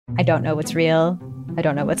I don't know what's real. I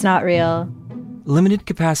don't know what's not real. Limited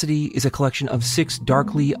Capacity is a collection of 6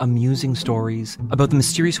 darkly amusing stories about the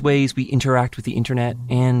mysterious ways we interact with the internet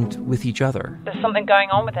and with each other. There's something going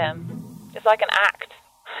on with him. It's like an act.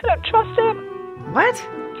 I don't trust him. What?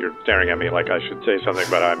 You're staring at me like I should say something,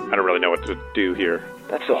 but I don't really know what to do here.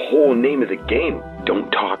 That's the whole name of the game.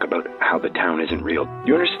 Don't talk about how the town isn't real.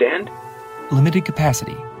 You understand? Limited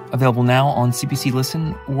Capacity. Available now on CBC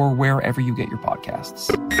Listen or wherever you get your podcasts.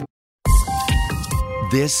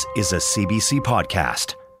 This is a CBC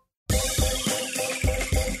podcast.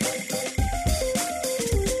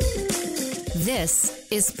 This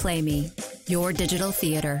is Play Me, your digital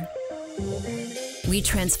theater. We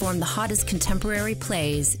transform the hottest contemporary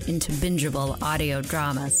plays into bingeable audio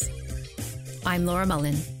dramas. I'm Laura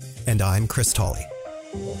Mullen. And I'm Chris Tolley.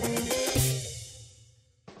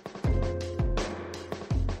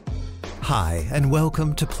 Hi, and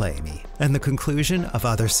welcome to Play Me, and the conclusion of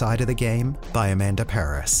Other Side of the Game by Amanda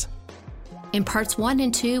Parris. In parts 1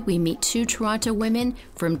 and 2, we meet 2 Toronto women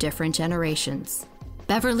from different generations.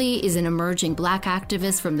 Beverly is an emerging Black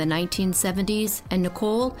activist from the 1970s, and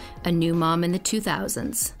Nicole, a new mom in the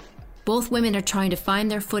 2000s. Both women are trying to find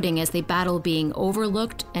their footing as they battle being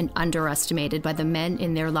overlooked and underestimated by the men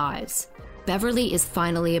in their lives. Beverly is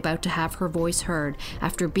finally about to have her voice heard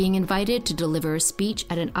after being invited to deliver a speech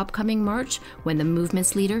at an upcoming march when the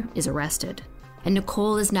movement's leader is arrested. And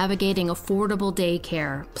Nicole is navigating affordable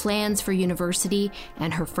daycare, plans for university,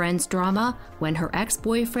 and her friend's drama when her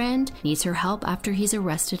ex-boyfriend needs her help after he's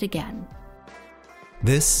arrested again.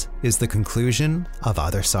 This is the conclusion of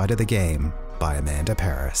Other Side of the Game by Amanda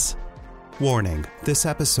Parris. Warning, this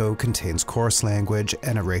episode contains coarse language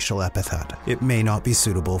and a racial epithet. It may not be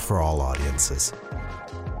suitable for all audiences.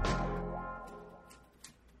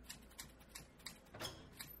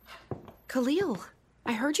 Khalil,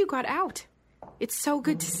 I heard you got out. It's so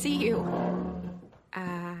good to see you.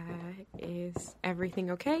 Is everything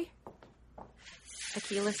okay?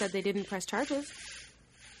 Akilah said they didn't press charges.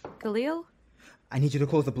 Khalil? I need you to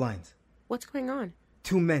close the blinds. What's going on?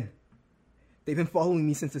 2 men. They've been following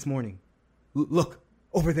me since this morning. Look,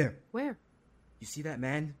 over there. Where? You see that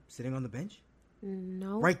man sitting on the bench?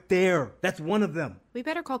 No. Right there. That's one of them. We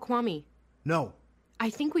better call Kwame. No. I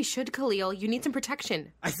think we should, Khalil. You need some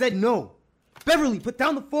protection. I said no. Beverly, put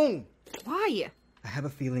down the phone. Why? I have a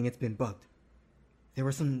feeling it's been bugged. There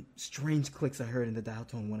were some strange clicks I heard in the dial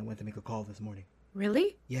tone when I went to make a call this morning.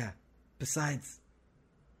 Really? Yeah. Besides,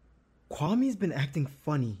 Kwame's been acting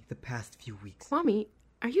funny the past few weeks. Kwame,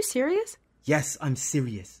 are you serious? Yes, I'm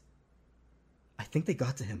serious. I think they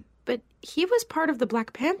got to him. But he was part of the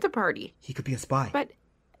Black Panther Party. He could be a spy. But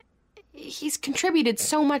he's contributed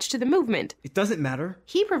so much to the movement. It doesn't matter.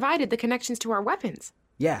 He provided the connections to our weapons.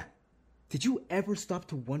 Yeah. Did you ever stop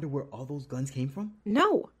to wonder where all those guns came from?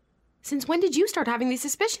 No. Since when did you start having these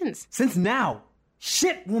suspicions? Since now.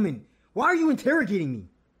 Shit, woman. Why are you interrogating me?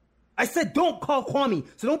 I said don't call Kwame,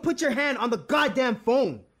 so don't put your hand on the goddamn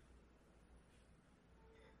phone.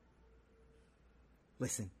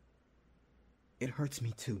 Listen. It hurts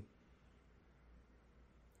me too.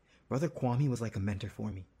 Brother Kwame was like a mentor for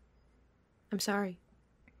me. I'm sorry.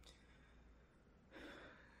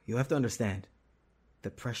 You have to understand, the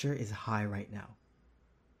pressure is high right now.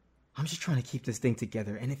 I'm just trying to keep this thing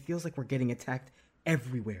together, and it feels like we're getting attacked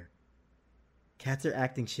everywhere. Cats are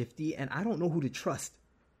acting shifty, and I don't know who to trust.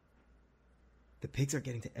 The pigs are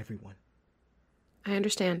getting to everyone. I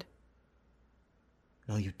understand.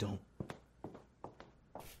 No, you don't.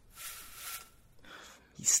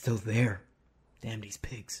 He's still there. Damn these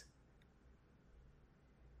pigs.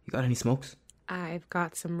 You got any smokes? I've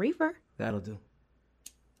got some reefer. That'll do.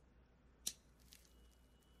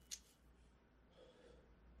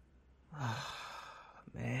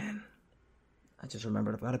 Man. I just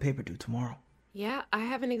remembered I've got a paper due tomorrow. Yeah, I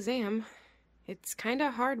have an exam. It's kind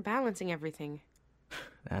of hard balancing everything.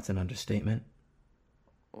 That's an understatement.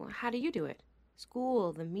 Well, how do you do it?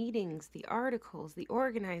 School, the meetings, the articles, the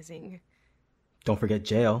organizing. Don't forget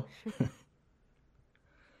jail.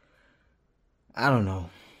 I don't know.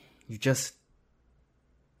 You just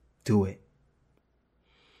do it.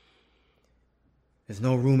 There's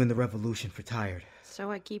no room in the revolution for tired. So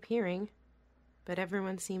I keep hearing. But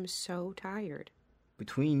everyone seems so tired.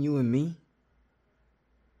 Between you and me,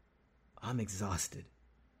 I'm exhausted.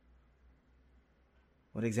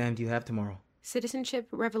 What exam do you have tomorrow? Citizenship,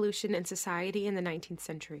 Revolution, and Society in the 19th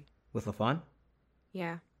Century. With LaFon?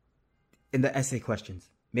 Yeah. In the essay questions,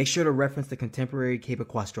 make sure to reference the contemporary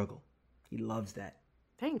Quebecois struggle. He loves that.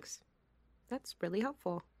 Thanks. That's really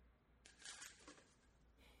helpful.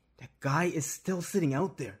 That guy is still sitting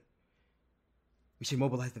out there. We should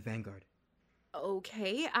mobilize the vanguard.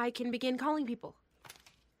 Okay, I can begin calling people.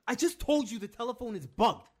 I just told you the telephone is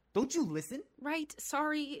bugged. Don't you listen? Right,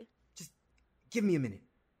 sorry. Just give me a minute.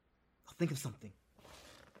 I'll think of something.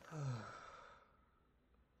 Do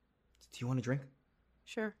you want a drink?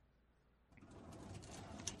 Sure.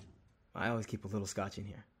 I always keep a little scotch in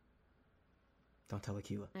here. Don't tell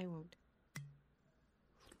Akilah. I won't.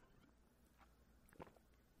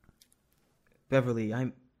 Beverly,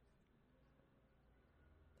 I'm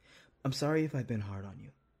sorry if I've been hard on you.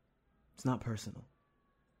 It's not personal.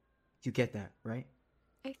 You get that, right?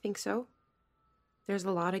 I think so. There's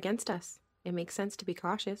a lot against us. It makes sense to be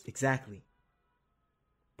cautious. Exactly.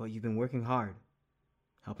 But you've been working hard.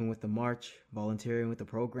 Helping with the march, volunteering with the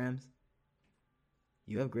programs.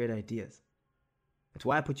 You have great ideas. That's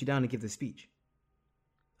why I put you down to give the speech.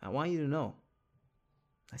 I want you to know.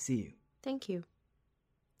 I see you. Thank you.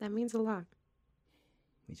 That means a lot.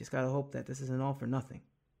 We just gotta hope that this isn't all for nothing.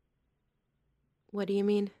 What do you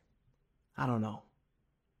mean? I don't know.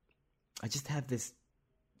 I just have this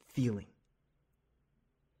feeling.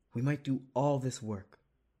 We might do all this work.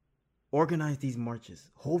 Organize these marches,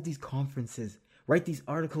 hold these conferences, write these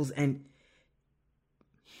articles, and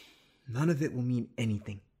none of it will mean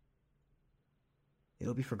anything.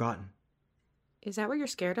 It'll be forgotten. Is that what you're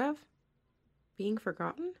scared of? Being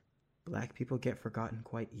forgotten? Black people get forgotten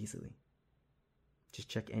quite easily. Just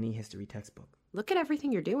check any history textbook. Look at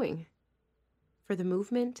everything you're doing. For the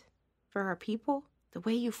movement, for our people, the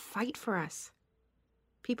way you fight for us.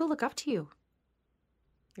 People look up to you.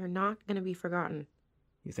 You're not going to be forgotten.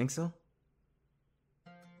 You think so?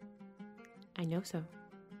 I know so.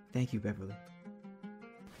 Thank you, Beverly.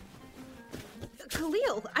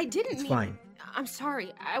 Khalil, I didn't It's mean... fine. I'm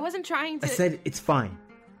sorry. I wasn't trying to... I said it's fine.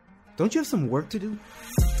 Don't you have some work to do?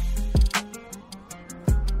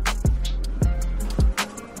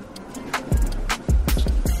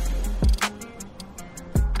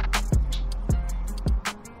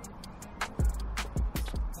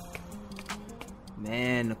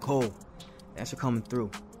 Man, Nicole, thanks for coming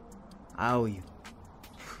through. I owe you.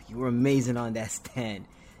 You were amazing on that stand.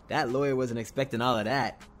 That lawyer wasn't expecting all of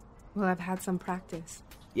that. Well, I've had some practice.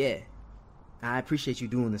 Yeah, I appreciate you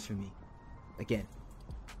doing this for me. Again.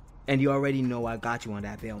 And you already know I got you on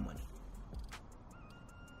that bail money.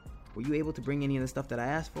 Were you able to bring any of the stuff that I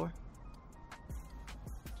asked for?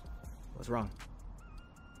 What's wrong?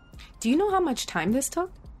 Do you know how much time this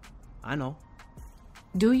took? I know.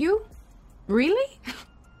 Do you? Really?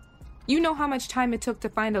 You know how much time it took to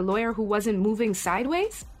find a lawyer who wasn't moving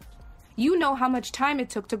sideways? You know how much time it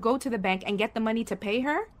took to go to the bank and get the money to pay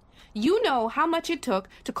her? You know how much it took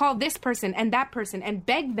to call this person and that person and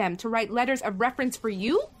beg them to write letters of reference for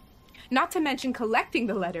you? Not to mention collecting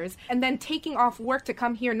the letters and then taking off work to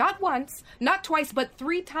come here not once, not twice, but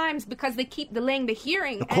 3 times because they keep delaying the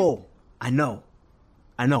hearing. Nicole, I know.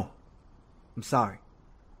 I'm sorry.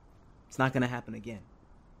 It's not gonna happen again.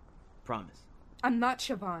 Promise. I'm not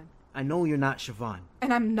Shevon. I know you're not Shevon.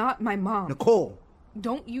 And I'm not my mom. Nicole!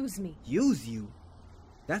 Don't use me. Use you?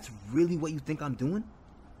 That's really what you think I'm doing?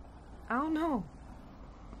 I don't know.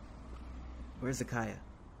 Where's Akilah?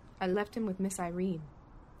 I left him with Miss Irene.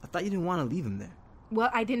 I thought you didn't want to leave him there. Well,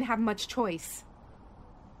 I didn't have much choice.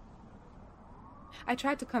 I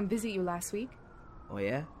tried to come visit you last week. Oh,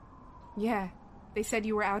 yeah? Yeah. They said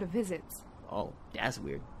you were out of visits. Oh, that's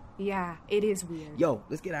weird. Yeah, it is weird. Yo,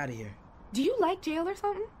 let's get out of here. Do you like jail or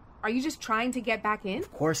something? Are you just trying to get back in?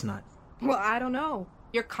 Of course not. Well, I don't know.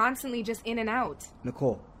 You're constantly just in and out.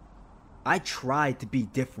 Nicole, I tried to be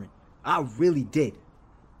different. I really did.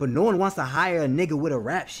 But no one wants to hire a nigga with a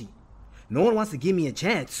rap sheet. No one wants to give me a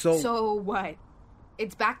chance, so... So what?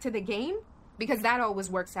 It's back to the game? Because that always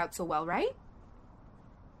works out so well, right?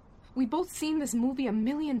 We both seen this movie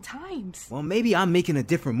 1,000,000 times. Well, maybe I'm making a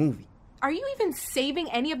different movie. Are you even saving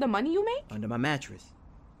any of the money you make? Under my mattress.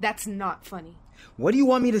 That's not funny. What do you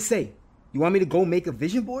want me to say? You want me to go make a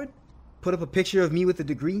vision board? Put up a picture of me with a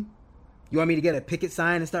degree? You want me to get a picket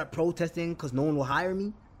sign and start protesting because no one will hire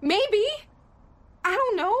me? Maybe. I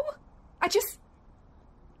don't know.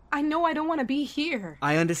 I know I don't want to be here.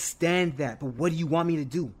 I understand that, but what do you want me to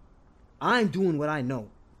do? I'm doing what I know.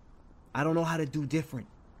 I don't know how to do different.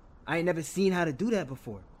 I ain't never seen how to do that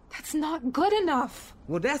before. That's not good enough.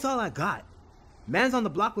 Well, that's all I got. Mans on the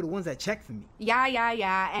block were the ones that checked for me.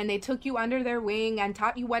 Yeah. And they took you under their wing and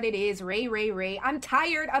taught you what it is. Ray. I'm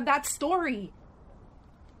tired of that story.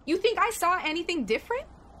 You think I saw anything different?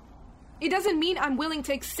 It doesn't mean I'm willing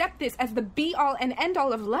to accept this as the be-all and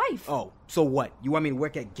end-all of life. Oh, so what? You want me to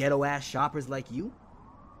work at ghetto-ass shoppers like you?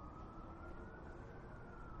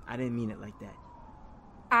 I didn't mean it like that.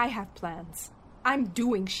 I have plans. I'm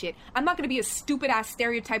doing shit. I'm not gonna be a stupid-ass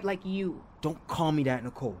stereotype like you. Don't call me that,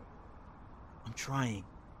 Nicole. I'm trying.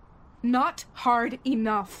 Not hard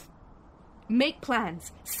enough. Make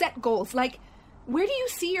plans. Set goals. Like, where do you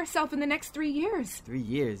see yourself in the next 3 years? 3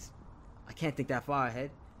 years? I can't think that far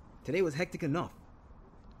ahead. Today was hectic enough.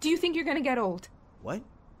 Do you think you're gonna get old? What?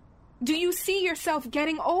 Do you see yourself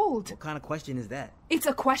getting old? What kind of question is that? It's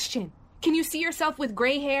a question. Can you see yourself with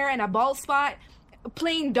gray hair and a bald spot,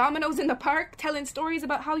 playing dominoes in the park, telling stories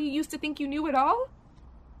about how you used to think you knew it all?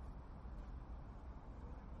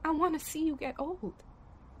 I want to see you get old.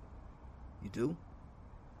 You do?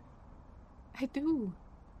 I do.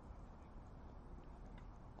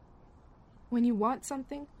 When you want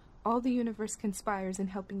something, all the universe conspires in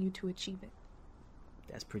helping you to achieve it.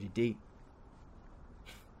 That's pretty deep.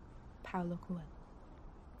 Paulo Coelho.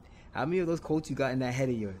 How many of those quotes you got in that head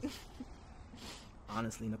of yours?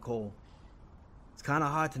 Honestly, Nicole, it's kind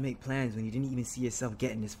of hard to make plans when you didn't even see yourself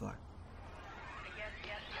getting this far.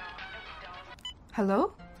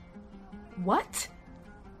 Hello? What?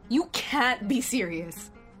 You can't be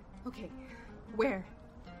serious. Okay, where?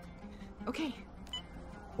 Okay.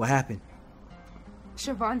 What happened?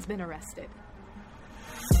 Shevon's been arrested.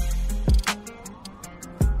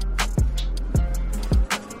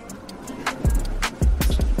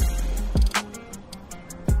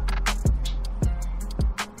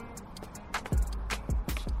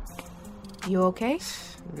 You okay?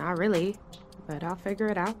 Not really, but I'll figure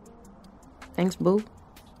it out. Thanks, boo.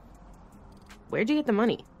 Where'd you get the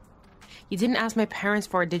money? You didn't ask my parents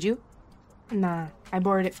for it, did you? Nah, I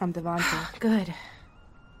borrowed it from Devonte. Good.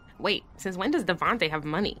 Wait, since when does Devonte have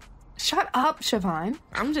money? Shut up, Shevon.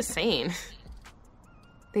 I'm just saying.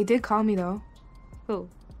 They did call me, though. Who?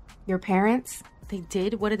 Your parents. They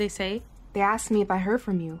did? What did they say? They asked me if I heard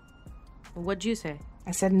from you. What'd you say?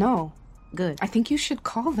 I said no. Good. I think you should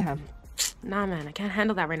call them. Nah, man, I can't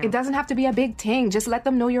handle that right now. It doesn't have to be a big thing. Just let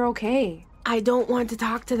them know you're okay. I don't want to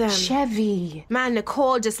talk to them. Chevy. Man,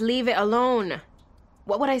 Nicole, just leave it alone.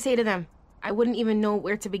 What would I say to them? I wouldn't even know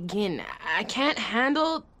where to begin. I can't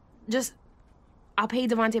handle... I'll pay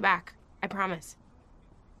Devonte back. I promise.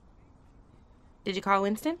 Did you call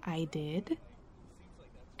Winston? I did.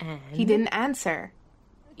 And? He didn't answer.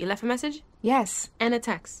 You left a message? Yes. And a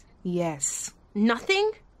text? Yes.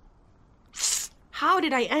 Nothing? How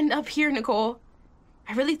did I end up here, Nicole?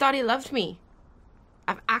 I really thought he loved me.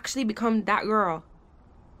 I've actually become that girl.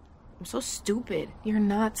 I'm so stupid. You're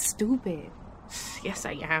not stupid. Yes,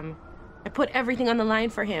 I am. I put everything on the line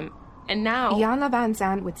for him. And now... Iyanla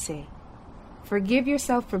Vanzant would say, forgive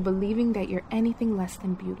yourself for believing that you're anything less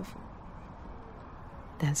than beautiful.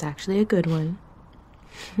 That's actually a good one.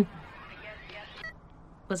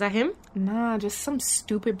 Was that him? Nah, just some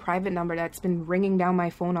stupid private number that's been ringing down my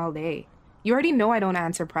phone all day. You already know I don't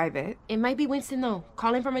answer private. It might be Winston, though.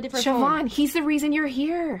 Calling from a different Shevon, phone. he's the reason you're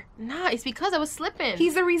here. Nah, it's because I was slipping.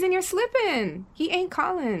 He's the reason you're slipping. He ain't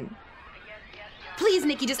calling. Please,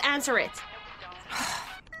 Nikki, just answer it.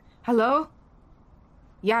 Hello?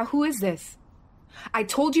 Yeah, who is this? I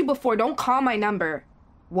told you before, don't call my number.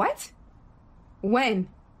 What? When?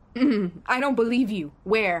 I don't believe you.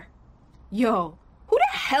 Where? Yo, who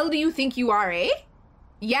the hell do you think you are, eh?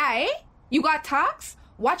 Yeah, eh? You got talks?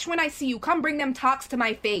 Watch when I see you. Come bring them talks to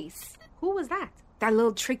my face. Who was that? That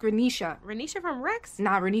little trick Renisha. Renisha from Rex?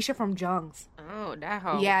 Nah, Renisha from Jungs. Oh, that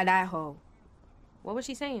hoe. Yeah, that hoe. What was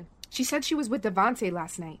she saying? She said she was with Devonte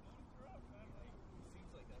last night.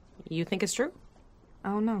 You think it's true? I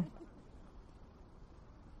don't know.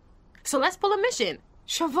 So let's pull a mission.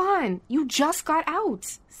 Shevon, you just got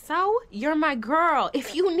out. So? You're my girl.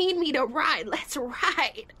 If you need me to ride, let's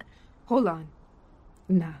ride. Hold on.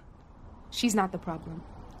 Nah. She's not the problem.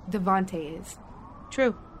 Devonte is.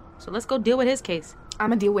 True. So let's go deal with his case.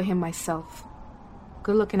 I'ma deal with him myself.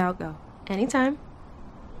 Good looking out, though. Anytime.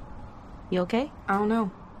 You okay? I don't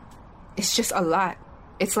know. It's just a lot.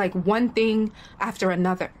 It's like one thing after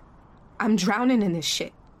another. I'm drowning in this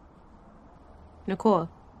shit. Nicole,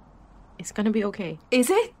 it's gonna be okay. Is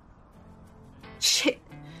it? Shit.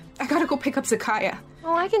 I gotta go pick up Zakaya.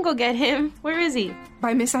 Oh, I can go get him. Where is he?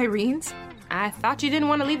 By Miss Irene's? I thought you didn't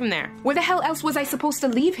want to leave him there. Where the hell else was I supposed to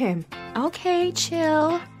leave him? Okay,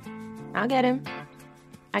 chill. I'll get him.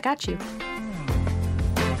 I got you.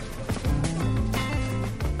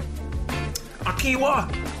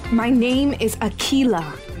 Akilah! My name is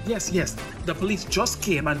Akilah. Yes. The police just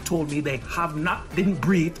came and told me they have not been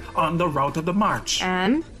briefed on the route of the march.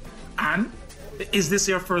 And? And? Is this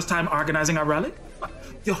your first time organizing a rally?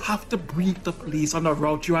 You have to brief the police on the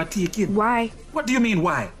route you are taking. Why? What do you mean,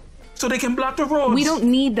 why? so they can block the roads. We don't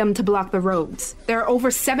need them to block the roads. There are over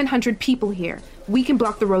 700 people here. We can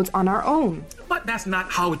block the roads on our own. But that's not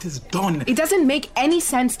how it is done. It doesn't make any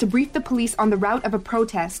sense to brief the police on the route of a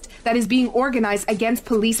protest that is being organized against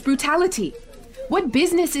police brutality. What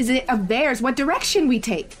business is it of theirs what direction we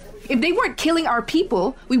take? If they weren't killing our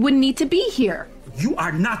people, we wouldn't need to be here. You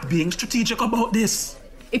are not being strategic about this.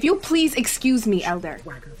 If you'll please excuse me, Elder.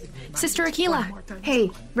 Sister Akilah. Hey,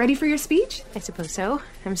 ready for your speech? I suppose so.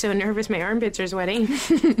 I'm so nervous my armpits are sweating.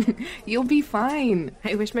 You'll be fine.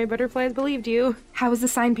 I wish my butterflies believed you. How is the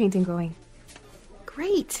sign painting going?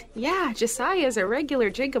 Great. Yeah, Josiah's a regular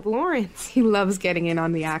Jacob Lawrence. He loves getting in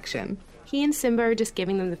on the action. He and Simba are just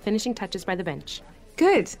giving them the finishing touches by the bench.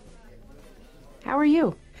 Good. How are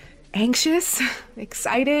you? Anxious,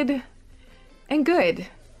 excited, and good.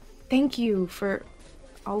 Thank you for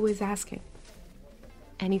always asking.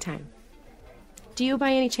 Anytime. Do you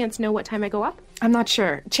by any chance know what time I go up? I'm not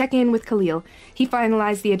sure. Check in with Khalil. He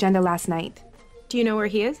finalized the agenda last night. Do you know where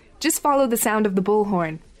he is? Just follow the sound of the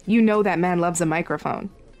bullhorn. You know that man loves a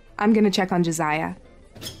microphone. I'm gonna check on Josiah.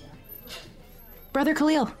 Brother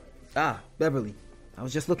Khalil. Ah, Beverly. I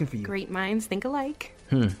was just looking for you. Great minds think alike.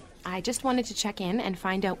 I just wanted to check in and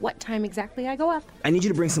find out what time exactly I go up. I need you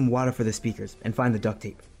to bring some water for the speakers and find the duct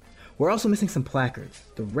tape. We're also missing some placards.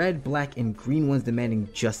 The red, black, and green ones demanding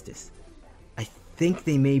justice. I think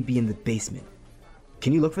they may be in the basement.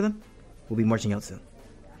 Can you look for them? We'll be marching out soon.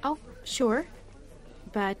 Oh, sure.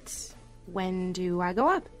 But when do I go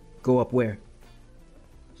up? Go up where?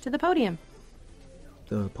 To the podium.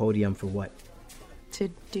 The podium for what? To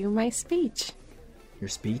do my speech. Your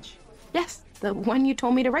speech? Yes, the one you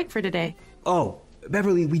told me to write for today. Oh,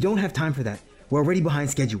 Beverly, we don't have time for that. We're already behind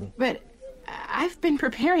schedule. But I've been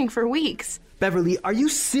preparing for weeks. Beverly, are you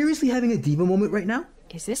seriously having a diva moment right now?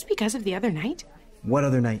 Is this because of the other night? What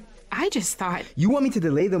other night? I just thought... You want me to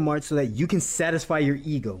delay the march so that you can satisfy your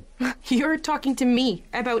ego? You're talking to me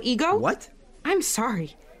about ego? What? I'm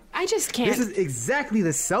sorry. I just can't... This is exactly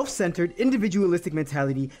the self-centered, individualistic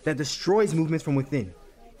mentality that destroys movements from within.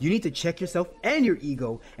 You need to check yourself and your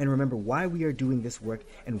ego and remember why we are doing this work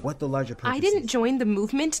and what the larger purpose is. I didn't join the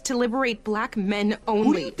movement to liberate black men only.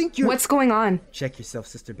 Who do you think you're... What's going on? Check yourself,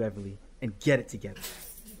 Sister Beverly, and get it together.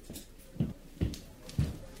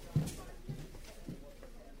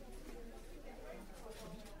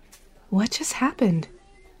 What just happened?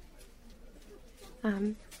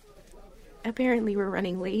 Apparently we're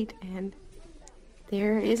running late and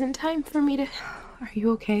there isn't time for me to... Are you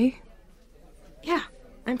okay? Yeah,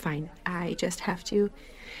 I'm fine. I just have to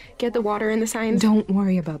get the water and the signs. Don't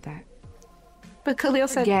worry about that. But Khalil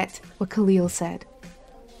said... Forget what Khalil said.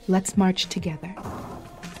 Let's march together.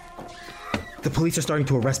 The police are starting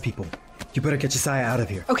to arrest people. You better get Josiah out of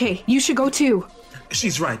here. Okay, you should go too.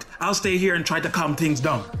 She's right. I'll stay here and try to calm things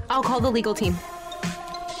down. I'll call the legal team.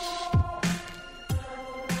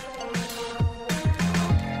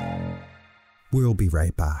 We'll be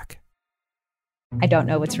right back. I don't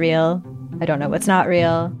know what's real. I don't know what's not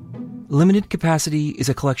real. Limited Capacity is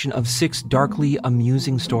a collection of 6 darkly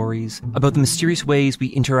amusing stories about the mysterious ways we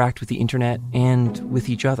interact with the internet and with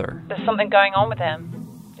each other. There's something going on with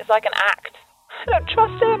him. It's like an act. I don't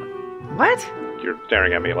trust him. What? You're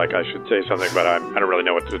staring at me like I should say something, but I don't really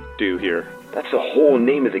know what to do here. That's the whole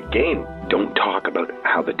name of the game. Don't talk about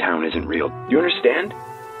how the town isn't real. You understand?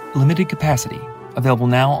 Limited Capacity. Available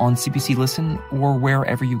now on CBC Listen or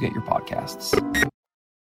wherever you get your podcasts.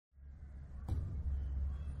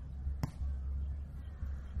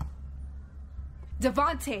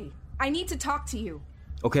 Devonte, I need to talk to you.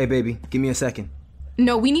 Okay, baby. Give me a second.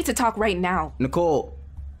 No, we need to talk right now. Nicole,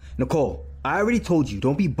 I already told you,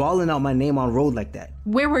 don't be balling out my name on road like that.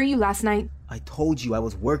 Where were you last night? I told you I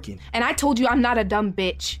was working. And I told you I'm not a dumb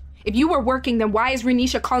bitch. If you were working, then why is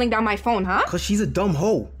Renisha calling down my phone, huh? Because she's a dumb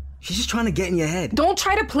hoe. She's just trying to get in your head. Don't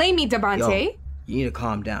try to play me, Devonte. Yo, you need to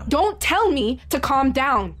calm down. Don't tell me to calm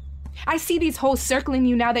down. I see these hoes circling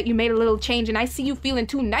you now that you made a little change, and I see you feeling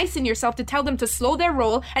too nice in yourself to tell them to slow their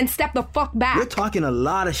roll and step the fuck back. You're talking a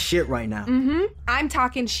lot of shit right now. I'm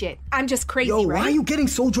talking shit. I'm just crazy, Yo, right? why are you getting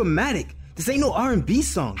so dramatic? This ain't no R&B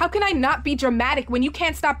song. How can I not be dramatic when you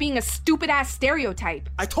can't stop being a stupid-ass stereotype?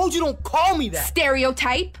 I told you don't call me that.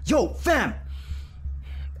 Stereotype? Yo, fam.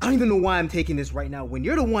 I don't even know why I'm taking this right now when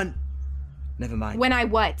you're the one... Never mind. When I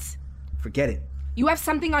what? Forget it. You have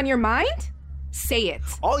something on your mind? Say it.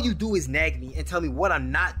 All you do is nag me and tell me what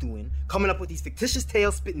I'm not doing, coming up with these fictitious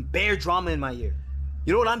tales, spitting bare drama in my ear.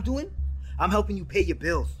 You know what I'm doing? I'm helping you pay your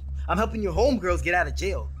bills. I'm helping your homegirls get out of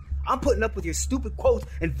jail. I'm putting up with your stupid quotes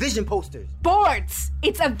and vision posters. Boards!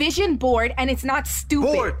 It's a vision board and it's not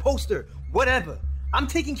stupid. Board, poster, whatever. I'm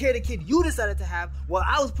taking care of the kid you decided to have while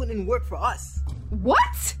I was putting in work for us.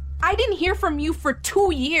 What? I didn't hear from you for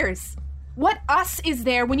 2 years. What us is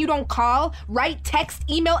there when you don't call, write, text,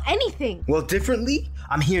 email, anything? Well, differently,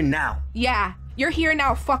 I'm here now. Yeah, you're here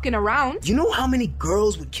now fucking around. You know how many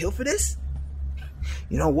girls would kill for this?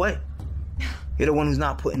 You know what? You're the one who's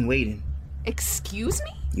not putting weight in. Excuse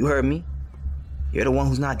me? You heard me. You're the one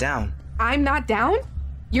who's not down. I'm not down?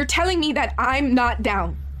 You're telling me that I'm not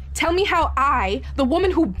down. Tell me how I, the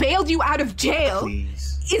woman who bailed you out of jail,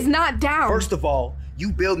 is not down. First of all,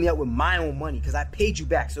 you bailed me out with my own money because I paid you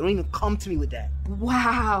back, so don't even come to me with that.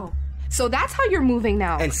 Wow. So that's how you're moving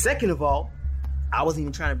now. And second of all, I wasn't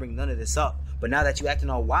even trying to bring none of this up, but now that you're acting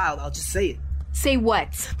all wild, I'll just say it. Say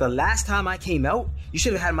what? The last time I came out, you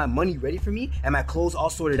should have had my money ready for me and my clothes all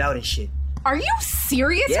sorted out and shit. Are you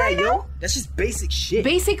serious right now? Yeah, yo, that's just basic shit.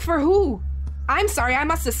 Basic for who? I'm sorry, I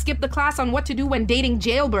must have skipped the class on what to do when dating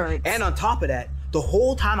jailbirds. And on top of that, the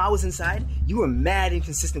whole time I was inside, you were mad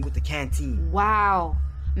inconsistent with the canteen. Wow.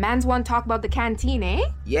 Man's one talk about the canteen, eh?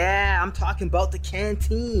 Yeah, I'm talking about the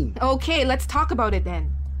canteen. Okay, let's talk about it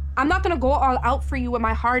then. I'm not gonna go all out for you with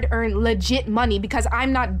my hard-earned, legit money because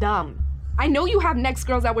I'm not dumb. I know you have next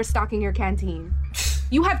girls that were stocking your canteen.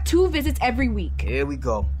 You have 2 visits every week. Here we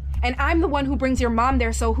go. And I'm the one who brings your mom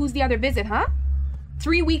there, so who's the other visit, huh?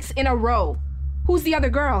 3 weeks in a row. Who's the other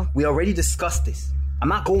girl? We already discussed this. I'm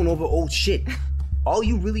not going over old shit. All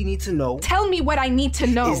you really need to know... Tell me what I need to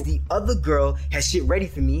know. ...is the other girl has shit ready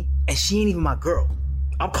for me, and she ain't even my girl.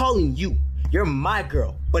 I'm calling you. You're my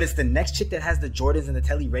girl. But it's the next chick that has the Jordans and the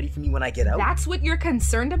telly ready for me when I get out. That's what you're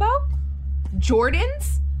concerned about?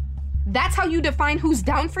 Jordans? That's how you define who's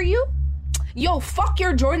down for you? Yo, fuck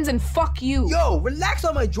your Jordans and fuck you. Yo, relax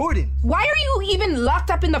on my Jordans. Why are you even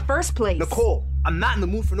locked up in the first place? Nicole, I'm not in the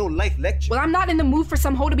mood for no life lecture. Well, I'm not in the mood for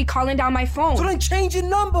some hoe to be calling down my phone. So then change your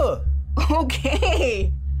number.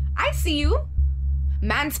 Okay. I see you.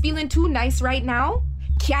 Man's feeling too nice right now.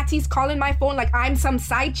 Kiati's calling my phone like I'm some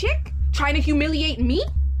side chick, trying to humiliate me.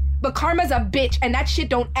 But karma's a bitch, and that shit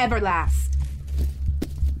don't ever last.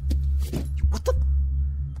 What the?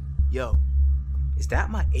 Yo, is that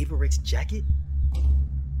my Averix jacket?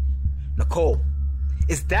 Nicole,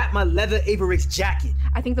 is that my leather Averix jacket?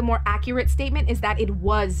 I think the more accurate statement is that it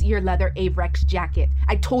was your leather Averix jacket.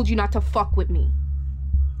 I told you not to fuck with me.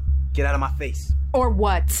 Get out of my face. Or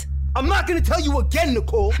what? I'm not gonna tell you again,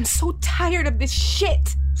 Nicole. I'm so tired of this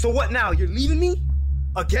shit. So what now? You're leaving me?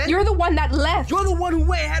 Again? You're the one that left. You're the one who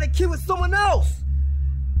went and had a kid with someone else.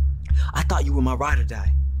 I thought you were my ride or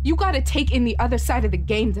die. You gotta take in the other side of the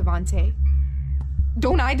game, Devonte.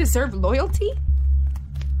 Don't I deserve loyalty?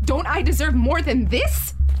 Don't I deserve more than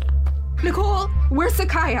this? Nicole, where's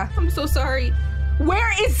Zakaya? I'm so sorry.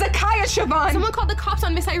 Where is Zakaya, Shevon? Someone called the cops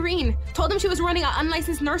on Miss Irene. Told them she was running an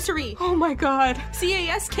unlicensed nursery. Oh my God.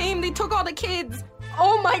 CAS came, they took all the kids.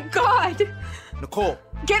 Oh my God. Nicole.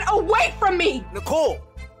 Get away from me! Nicole!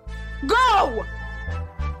 Go!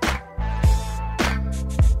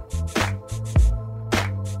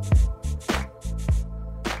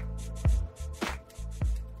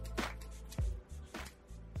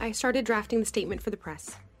 I started drafting the statement for the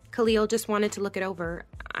press. Kahlil just wanted to look it over.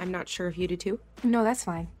 I'm not sure if you do too. No, that's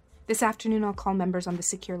fine. This afternoon I'll call members on the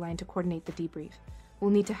secure line to coordinate the debrief.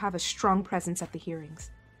 We'll need to have a strong presence at the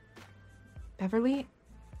hearings. Beverly,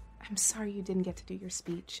 I'm sorry you didn't get to do your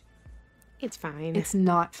speech. It's fine. It's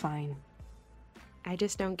not fine. I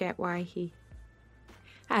just don't get why he...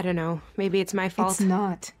 I don't know. Maybe it's my fault. It's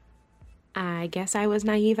not. I guess I was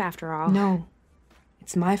naive after all. No.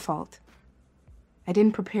 It's my fault. I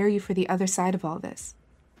didn't prepare you for the other side of all this.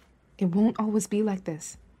 It won't always be like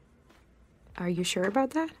this. Are you sure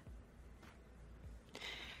about that?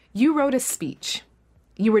 You wrote a speech.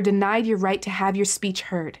 You were denied your right to have your speech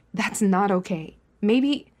heard. That's not okay.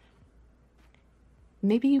 Maybe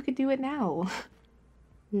you could do it now.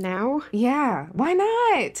 Now? Yeah, why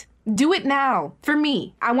not? Do it now. For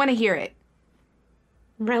me. I want to hear it.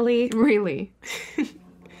 Really? Really.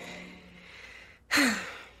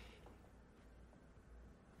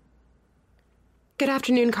 Good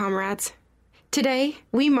afternoon, comrades. Today,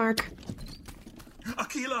 we mark...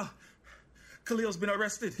 Akilah! Khalil's been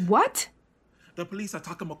arrested. What? The police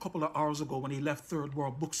attacked him a couple of hours ago when he left Third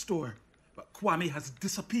World Bookstore. But Kwame has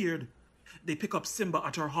disappeared. They pick up Simba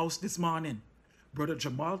at her house this morning. Brother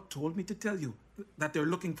Jamal told me to tell you that they're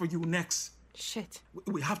looking for you next. Shit.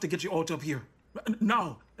 We have to get you out of here.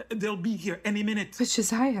 Now. They'll be here any minute. But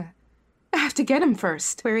Josiah, I have to get him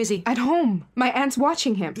first. Where is he? At home. My aunt's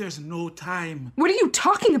watching him. There's no time. What are you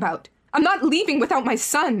talking about? I'm not leaving without my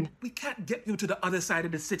son. We can't get you to the other side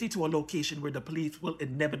of the city to a location where the police will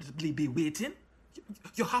inevitably be waiting.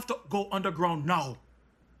 You have to go underground now.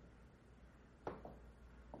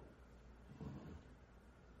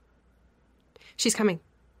 She's coming.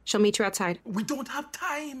 She'll meet you outside. We don't have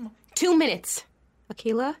time. 2 minutes.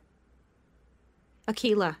 Akilah?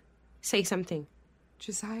 Akilah, say something.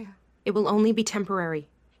 Josiah. It will only be temporary.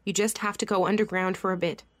 You just have to go underground for a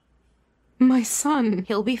bit. My son.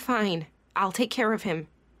 He'll be fine. I'll take care of him.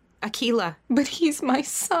 Akilah. But he's my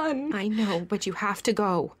son. I know, but you have to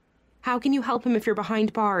go. How can you help him if you're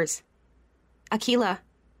behind bars? Akilah.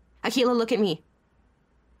 Akilah, look at me.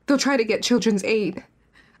 They'll try to get children's aid.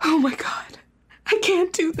 Oh my God. I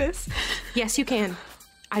can't do this. Yes, you can.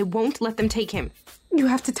 I won't let them take him. You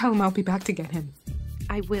have to tell him I'll be back to get him.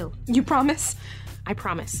 I will. You promise? I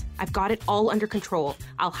promise. I've got it all under control.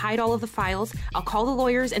 I'll hide all of the files. I'll call the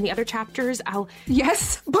lawyers and the other chapters.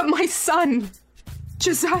 Yes, but my son!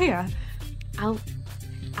 Josiah!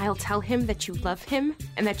 I'll tell him that you love him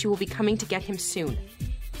and that you will be coming to get him soon.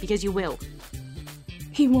 Because you will.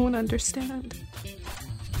 He won't understand.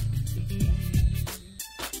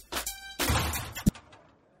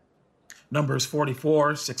 Numbers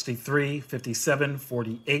 44, 63, 57,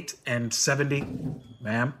 48, and 70.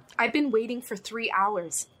 Ma'am? I've been waiting for 3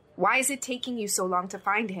 hours. Why is it taking you so long to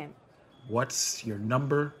find him? What's your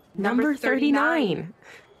number? Number 39.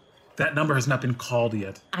 That number has not been called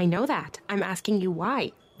yet. I know that. I'm asking you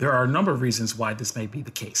why. There are a number of reasons why this may be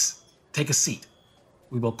the case. Take a seat.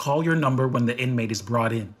 We will call your number when the inmate is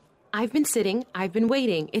brought in. I've been sitting. I've been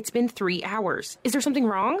waiting. It's been 3 hours. Is there something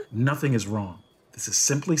wrong? Nothing is wrong. This is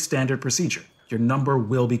simply standard procedure. Your number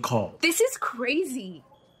will be called. This is crazy.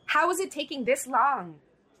 How is it taking this long?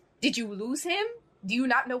 Did you lose him? Do you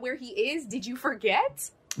not know where he is? Did you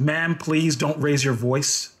forget? Ma'am, please don't raise your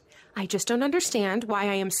voice. I just don't understand why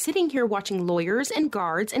I am sitting here watching lawyers and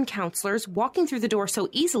guards and counselors walking through the door so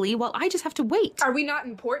easily while I just have to wait. Are we not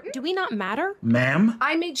important? Do we not matter? Ma'am?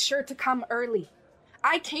 I made sure to come early.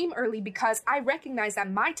 I came early because I recognize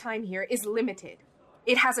that my time here is limited.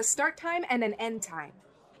 It has a start time and an end time.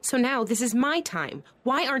 So now this is my time.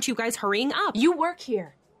 Why aren't you guys hurrying up? You work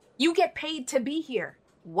here. You get paid to be here.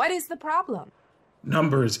 What is the problem?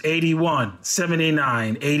 Numbers 81,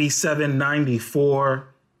 79, 87, 94,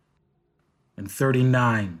 and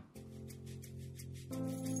 39.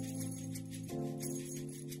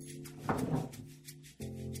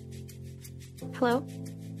 Hello?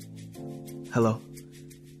 Hello.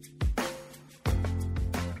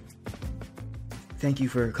 Thank you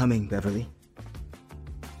for coming, Beverly.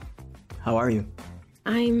 How are you?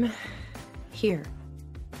 I'm here.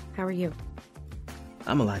 How are you?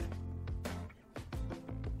 I'm alive.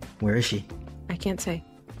 Where is she? I can't say.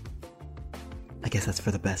 I guess that's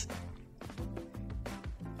for the best.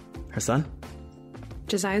 Her son?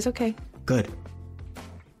 Josiah's okay. Good.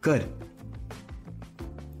 Good.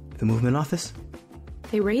 The movement office?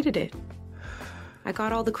 They raided it. I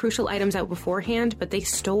got all the crucial items out beforehand, but they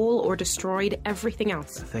stole or destroyed everything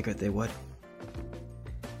else. I figured they would.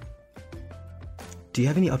 Do you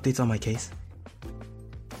have any updates on my case?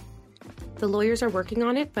 The lawyers are working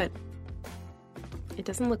on it, but it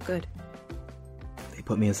doesn't look good. They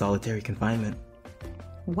put me in solitary confinement.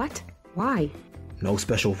 What? Why? No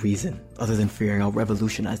special reason, other than fearing I'll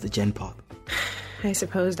revolutionize the Gen Pop. I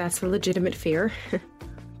suppose that's the legitimate fear.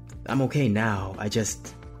 I'm okay now,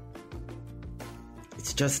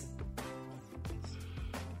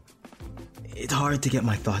 It's hard to get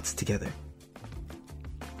my thoughts together.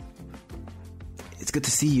 It's good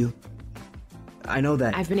to see you. I know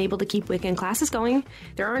that... I've been able to keep weekend classes going.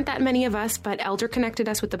 There aren't that many of us, but Elder connected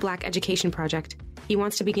us with the Black Education Project. He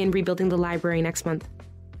wants to begin rebuilding the library next month.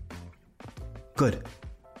 Good.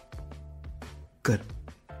 Good.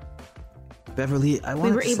 Beverly,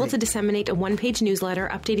 We were able to disseminate a one-page newsletter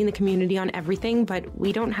updating the community on everything, but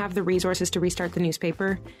we don't have the resources to restart the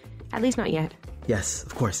newspaper. At least not yet. Yes,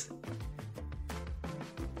 of course.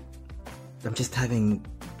 I'm just having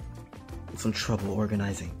some trouble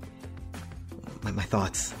organizing my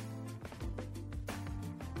thoughts.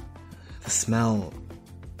 The smell,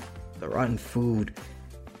 the rotten food,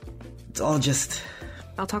 it's all just...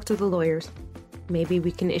 I'll talk to the lawyers. Maybe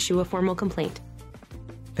we can issue a formal complaint.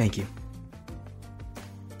 Thank you.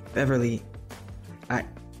 Beverly, I'm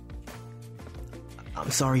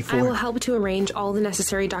sorry for... I will help to arrange all the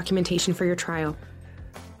necessary documentation for your trial.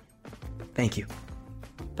 Thank you.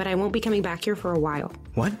 But I won't be coming back here for a while.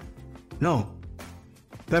 What? No.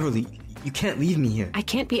 Beverly, you can't leave me here. I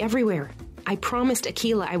can't be everywhere. I promised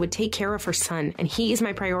Akilah I would take care of her son, and he is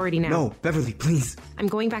my priority now. No, Beverly, please. I'm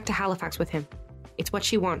going back to Halifax with him. It's what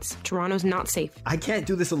she wants. Toronto's not safe. I can't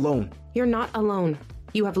do this alone. You're not alone.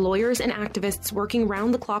 You have lawyers and activists working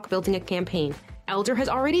round the clock building a campaign. Elder has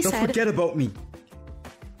already said... Don't forget about me.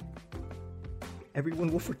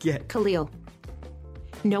 everyone will forget. Khalil,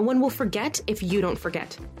 no one will forget if you don't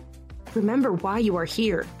forget. Remember why you are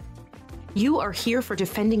here. You are here for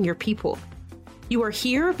defending your people. You are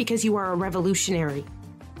here because you are a revolutionary.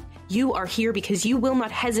 You are here because you will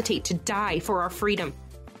not hesitate to die for our freedom.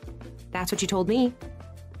 That's what you told me.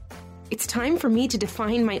 It's time for me to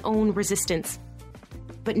define my own resistance.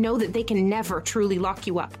 But know that they can never truly lock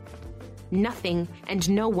you up. Nothing and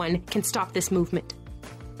no one can stop this movement.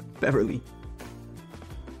 Beverly,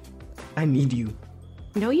 I need you.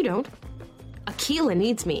 No, you don't. Akilah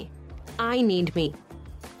needs me. I need me.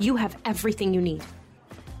 You have everything you need.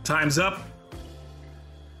 Time's up.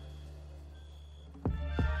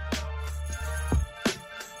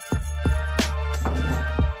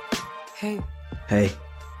 Hey. Hey.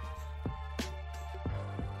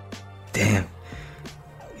 Damn.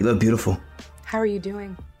 You look beautiful. How are you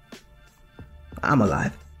doing? I'm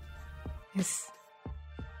alive. Is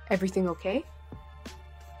everything okay?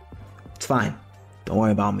 It's fine. Don't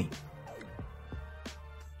worry about me.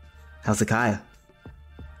 How's Akilah?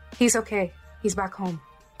 He's okay. He's back home.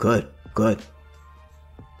 Good.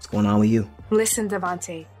 What's going on with you? Listen,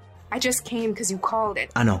 Devonte. I just came because you called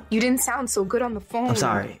it. I know. You didn't sound so good on the phone. I'm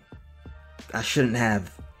sorry. I shouldn't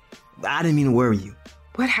have. I didn't mean to worry you.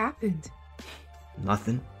 What happened?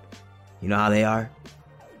 Nothing. You know how they are?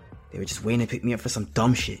 They were just waiting to pick me up for some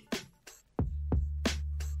dumb shit.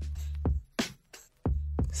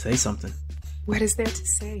 Say something. What is there to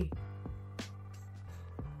say?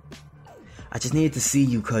 I just needed to see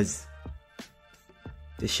you because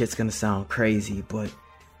this shit's gonna sound crazy, but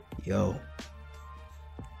yo,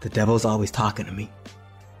 the devil's always talking to me.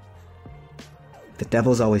 The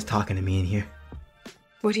devil's always talking to me in here.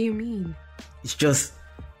 What do you mean? It's just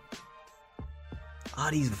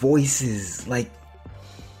all these voices, like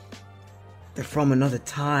they're from another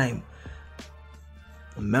time,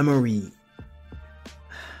 a memory.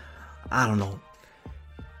 I don't know.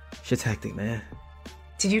 Shit's hectic, man.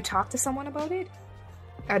 Did you talk to someone about it?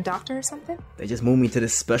 A doctor or something? They just moved me to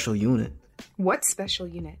this special unit. What special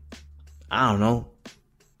unit? I don't know.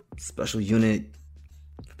 Special unit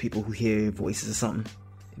for people who hear voices or something.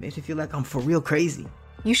 It makes me feel like I'm for real crazy.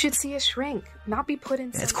 You should see a shrink, not be put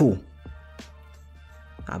in. That's cool.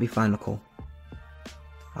 I'll be fine, Nicole.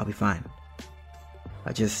 I'll be fine.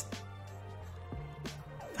 I just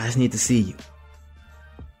need to see you.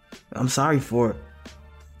 I'm sorry for...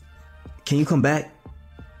 Can you come back?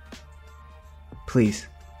 Please.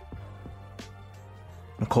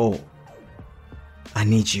 Nicole, I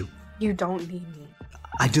need you. You don't need me.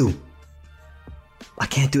 I do. I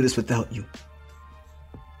can't do this without you.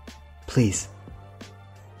 Please.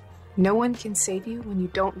 No one can save you when you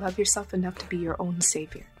don't love yourself enough to be your own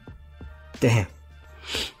savior. Damn.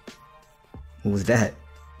 Who was that?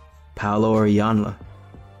 Paolo or Iyanla?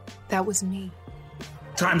 That was me.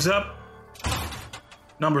 Time's up.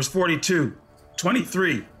 Numbers 42,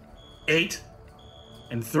 23, 8,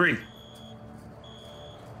 and 3.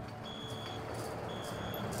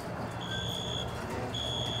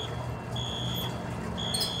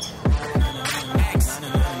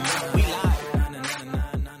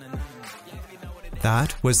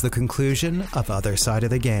 That was the conclusion of Other Side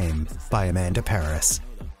of the Game by Amanda Parris.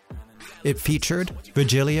 It featured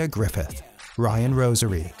Virgilia Griffith, Ryan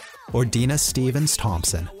Rosary, Ordina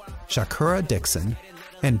Stevens-Thompson, Shakura Dixon,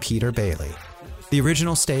 and Peter Bailey. The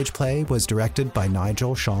original stage play was directed by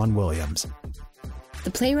Nigel Sean Williams.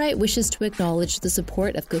 The playwright wishes to acknowledge the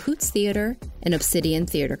support of Cahoots Theatre and Obsidian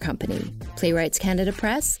Theatre Company, Playwrights Canada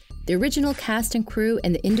Press, the original cast and crew,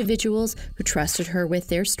 and the individuals who trusted her with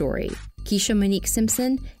their story, Keisha Monique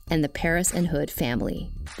Simpson and the Parris and Hood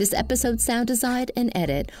family. This episode's sound design and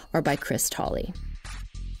edit are by Chris Tolley.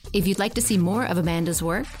 If you'd like to see more of Amanda's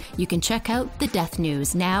work, you can check out The Death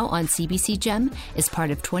News, now on CBC Gem, as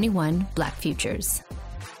part of 21 Black Futures.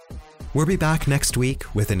 We'll be back next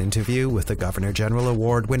week with an interview with the Governor General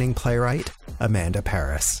Award-winning playwright, Amanda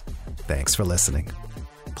Parris. Thanks for listening.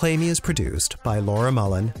 Play Me is produced by Laura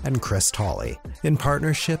Mullen and Chris Tolley in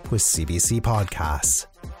partnership with CBC Podcasts.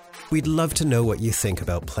 We'd love to know what you think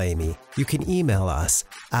about Play Me. You can email us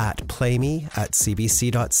at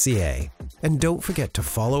playme@cbc.ca. And don't forget to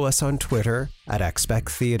follow us on Twitter @Expect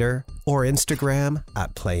Theatre or Instagram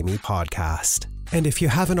 @PlayMePodcast. And if you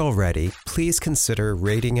haven't already, please consider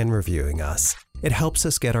rating and reviewing us. It helps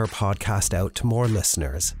us get our podcast out to more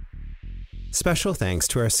listeners. Special thanks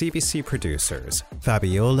to our CBC producers,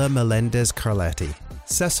 Fabiola Melendez-Carletti,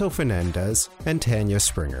 Cecil Fernandez, and Tanya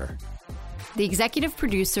Springer. The executive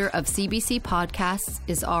producer of CBC Podcasts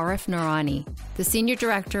is Arif Noorani. The senior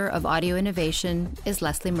director of audio innovation is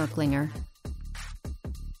Leslie Merklinger.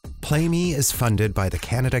 Play Me is funded by the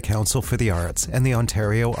Canada Council for the Arts and the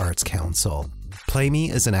Ontario Arts Council. Play Me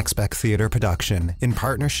is an Expect Theatre production in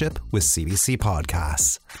partnership with CBC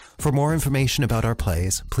Podcasts. For more information about our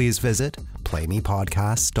plays, please visit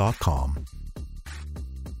playmepodcasts.com.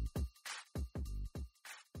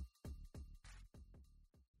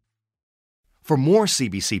 For more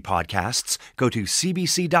CBC podcasts, go to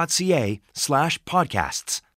cbc.ca/podcasts.